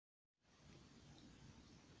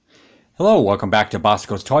Hello, welcome back to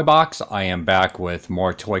Bosco's Toy Box. I am back with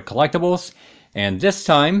more toy collectibles, and this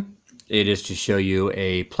time it is to show you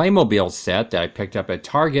a Playmobil set that I picked up at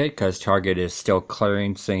Target because Target is still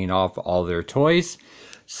clearancing off all their toys.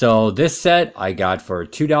 So this set I got for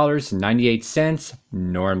 $2.98,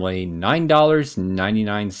 normally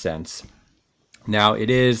 $9.99. Now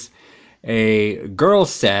it is a girl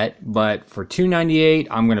set, but for $2.98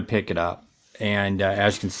 I'm going to pick it up. And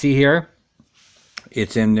as you can see here,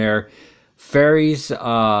 it's in their fairies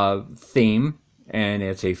theme, and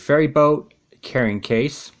it's a ferry boat carrying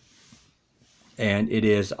case, and it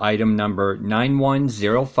is item number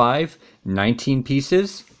 9105, 19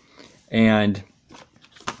 pieces. And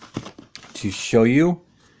to show you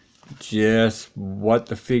just what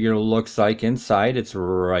the figure looks like inside, it's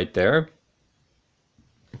right there.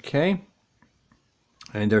 Okay,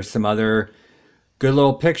 and there's some other good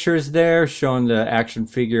little pictures there showing the action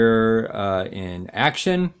figure in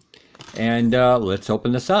action. And let's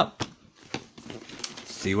open this up,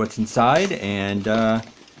 see what's inside, and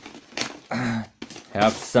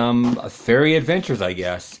have some fairy adventures, I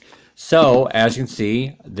guess. So as you can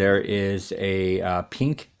see, there is a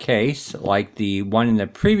pink case like the one in the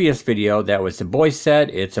previous video that was the boy set.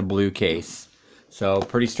 It's a blue case, so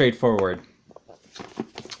pretty straightforward.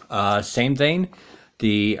 Same thing,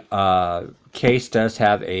 the case does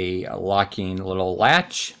have a locking little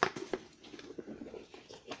latch.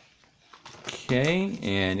 Okay,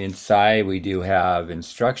 and inside we do have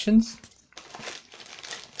instructions.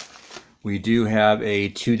 We do have a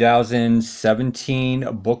 2017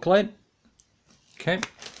 booklet. Okay.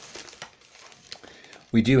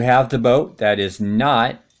 We do have the boat that is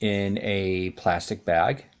not in a plastic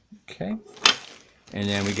bag. Okay. And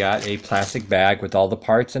then we got a plastic bag with all the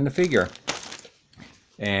parts and the figure.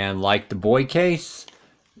 And like the boy case,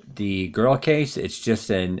 the girl case, it's just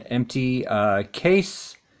an empty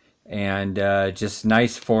case, and just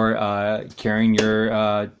nice for carrying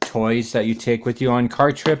your toys that you take with you on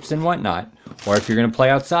car trips and whatnot, or if you're going to play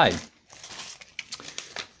outside.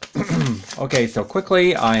 Okay, so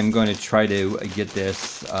quickly I'm going to try to get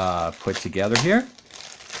this put together here.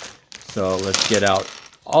 So let's get out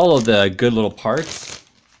all of the good little parts.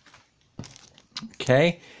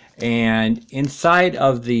 Okay, and inside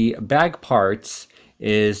of the bag parts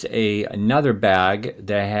is another bag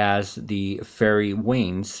that has the fairy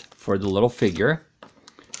wings for the little figure.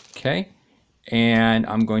 Okay, and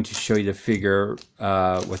I'm going to show you the figure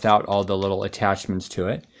without all the little attachments to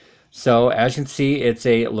it. So as you can see, it's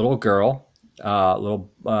a little girl,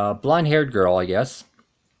 little blonde-haired girl, I guess.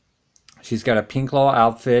 She's got a pink little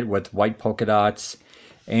outfit with white polka dots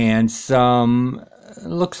and some,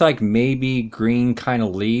 looks like maybe green kind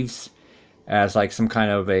of leaves as like some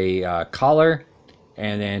kind of a collar.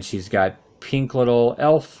 And then she's got pink little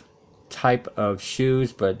elf type of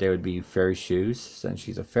shoes, but they would be fairy shoes since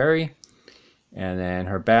she's a fairy. And then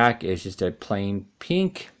her back is just a plain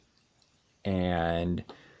pink. And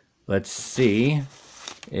let's see,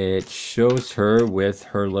 it shows her with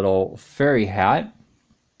her little fairy hat.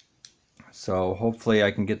 So hopefully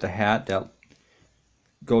I can get the hat that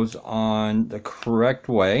goes on the correct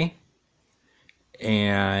way.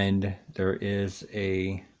 And there is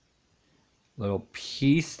a little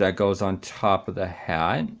piece that goes on top of the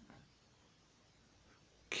hat.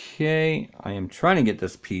 Okay, I am trying to get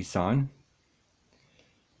this piece on.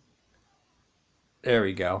 There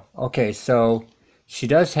we go. Okay, so she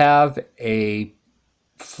does have a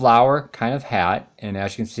flower kind of hat, and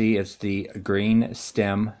as you can see, it's the green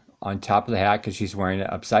stem on top of the hat because she's wearing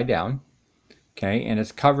it upside down. Okay, and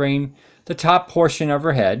it's covering the top portion of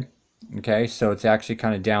her head. Okay, so it's actually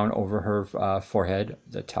kind of down over her forehead,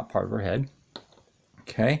 the top part of her head.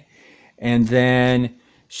 Okay, and then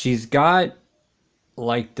she's got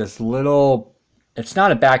like this little, it's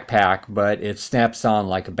not a backpack, but it snaps on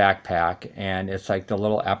like a backpack, and it's like the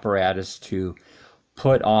little apparatus to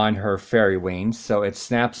put on her fairy wings. So it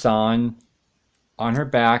snaps on her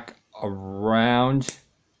back around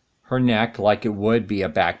her neck like it would be a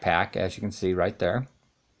backpack, as you can see right there.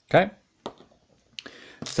 Okay,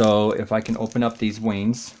 so if I can open up these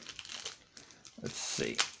wings, let's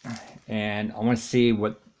see, and I want to see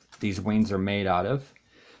what these wings are made out of.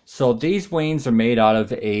 So these wings are made out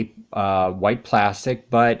of a white plastic,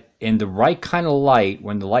 but in the right kind of light,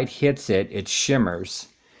 when the light hits it, it shimmers.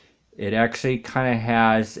 It actually kind of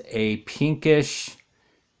has a pinkish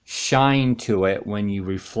shine to it when you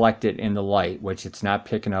reflect it in the light, which it's not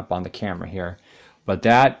picking up on the camera here. But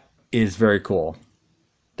that is very cool.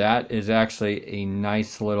 That is actually a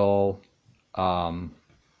nice little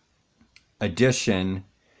addition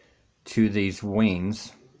to these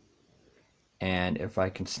wings. And if I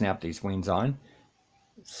can snap these wings on,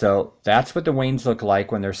 So that's what the wings look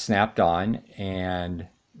like when they're snapped on, and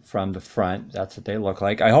from the front, that's what they look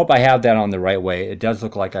like. I hope I have that on the right way. It does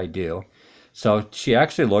look like I do. So she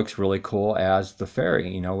actually looks really cool as the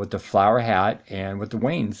fairy, you know, with the flower hat and with the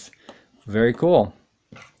wings. Very cool.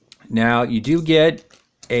 Now you do get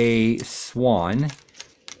a swan,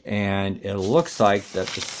 and it looks like that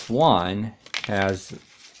the swan has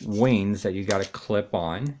wings that you got to clip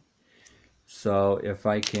on. So if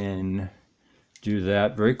I can do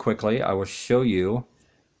that very quickly, I will show you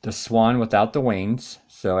the swan without the wings.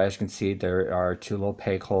 So as you can see, there are two little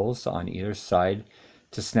peg holes on either side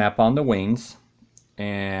to snap on the wings.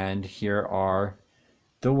 And here are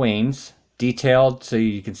the wings detailed so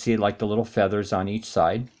you can see like the little feathers on each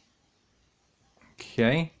side.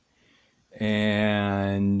 Okay,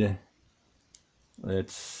 and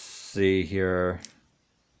let's see here.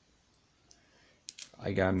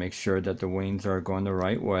 I gotta make sure that the wings are going the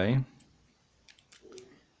right way.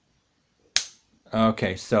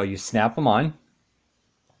 Okay, so you snap them on,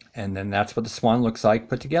 and then that's what the swan looks like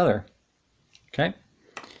put together. Okay,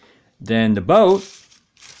 then the boat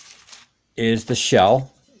is the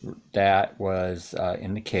shell that was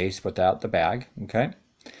in the case without the bag. Okay,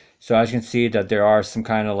 so as you can see that there are some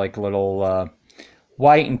kind of like little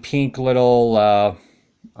white and pink little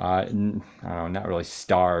I don't know, not really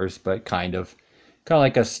stars, but kind of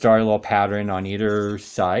like a star little pattern on either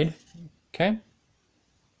side. Okay,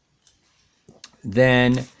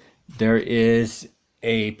 then there is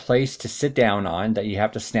a place to sit down on that you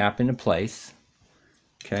have to snap into place.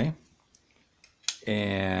 Okay,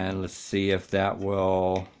 and let's see if that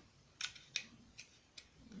will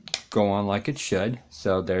go on like it should.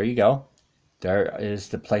 So there you go. There is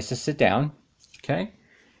the place to sit down. Okay,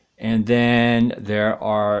 and then there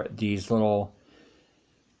are these little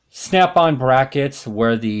snap-on brackets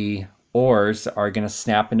where the oars are going to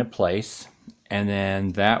snap into place, and then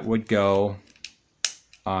that would go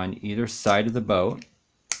on either side of the boat.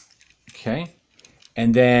 Okay,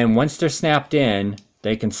 and then once they're snapped in,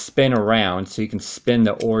 they can spin around, so you can spin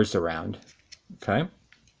the oars around. Okay,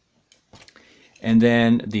 and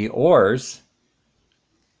then the oars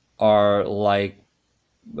are like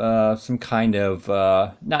some kind of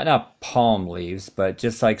not palm leaves, but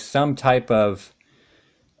just like some type of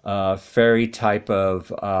fairy type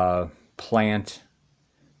of plant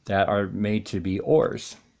that are made to be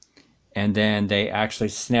oars. And then they actually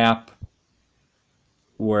snap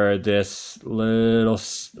where this little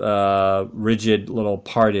rigid little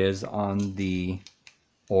part is on the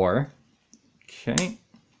oar. Okay,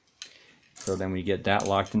 so then we get that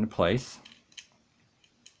locked into place.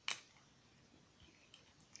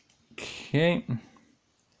 Okay,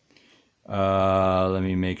 let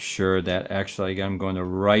me make sure that actually I'm going the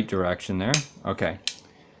right direction there. Okay,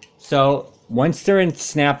 so once they're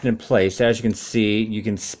snapped in place, as you can see, you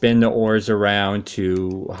can spin the oars around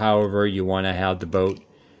to however you want to have the boat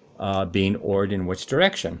being oared in which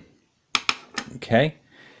direction. Okay,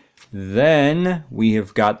 then we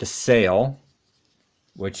have got the sail,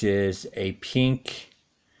 which is a pink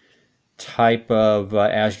type of,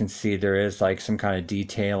 as you can see, there is like some kind of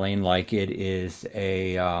detailing, like it is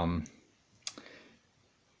a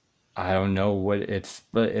I don't know what it's,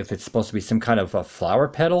 but if it's supposed to be some kind of a flower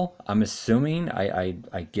petal, I'm assuming,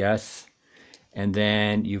 I guess. And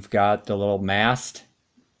then you've got the little mast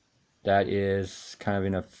that is kind of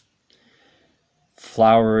in a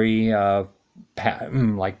flowery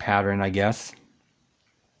like pattern, I guess.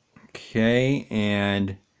 Okay,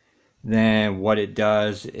 and then what it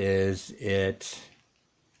does is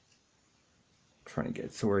trying to get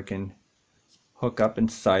it so where it can hook up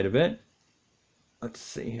inside of it. Let's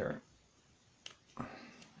see here.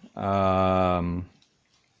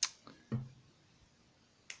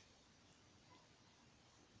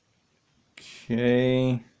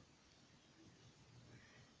 Okay,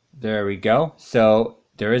 there we go. So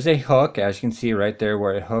there is a hook, as you can see right there,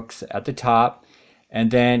 where it hooks at the top,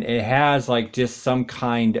 and then it has like just some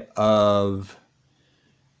kind of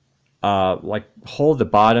like hole at the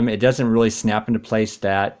bottom. It doesn't really snap into place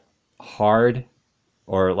that hard,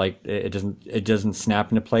 or like it doesn't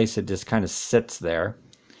snap into place. It just kind of sits there,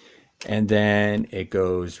 and then it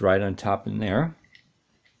goes right on top in there.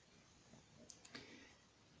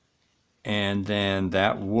 And then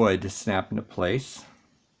that would snap into place.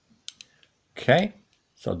 Okay,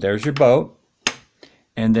 so there's your boat.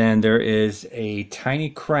 And then there is a tiny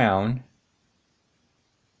crown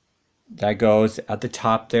that goes at the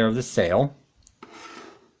top there of the sail.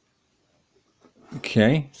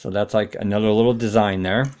 Okay, so that's like another little design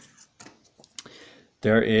there.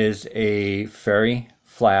 There is a fairy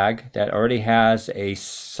flag that already has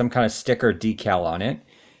some kind of sticker decal on it.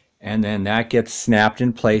 and then that gets snapped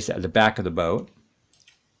in place at the back of the boat.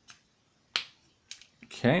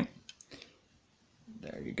 Okay,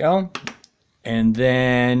 there you go. And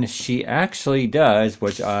then she actually does,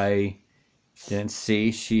 which I didn't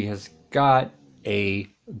see, she has got a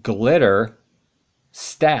glitter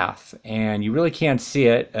staff, and you really can't see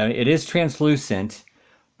it. It is translucent,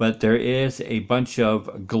 but there is a bunch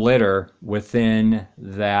of glitter within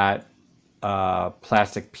that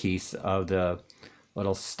plastic piece of the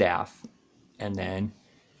little staff. And then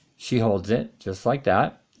she holds it just like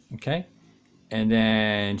that. Okay. And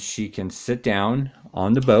then she can sit down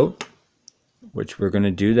on the boat, which we're going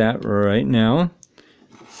to do that right now.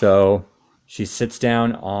 So she sits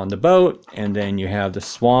down on the boat, and then you have the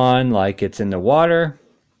swan like it's in the water.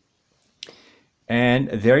 And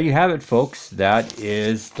there you have it, folks. That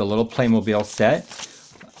is the little Playmobil set.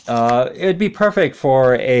 It'd be perfect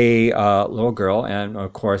for a little girl, and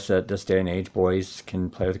of course at this day and age boys can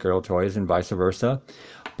play with girl toys and vice versa.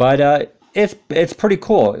 But it's pretty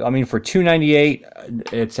cool. I mean, for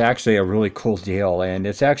 $2.98, it's actually a really cool deal, and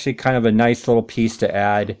it's actually kind of a nice little piece to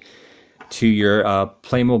add to your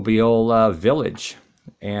Playmobil village.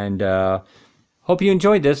 And hope you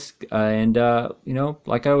enjoyed this. And you know,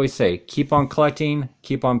 like I always say, keep on collecting,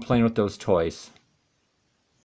 keep on playing with those toys.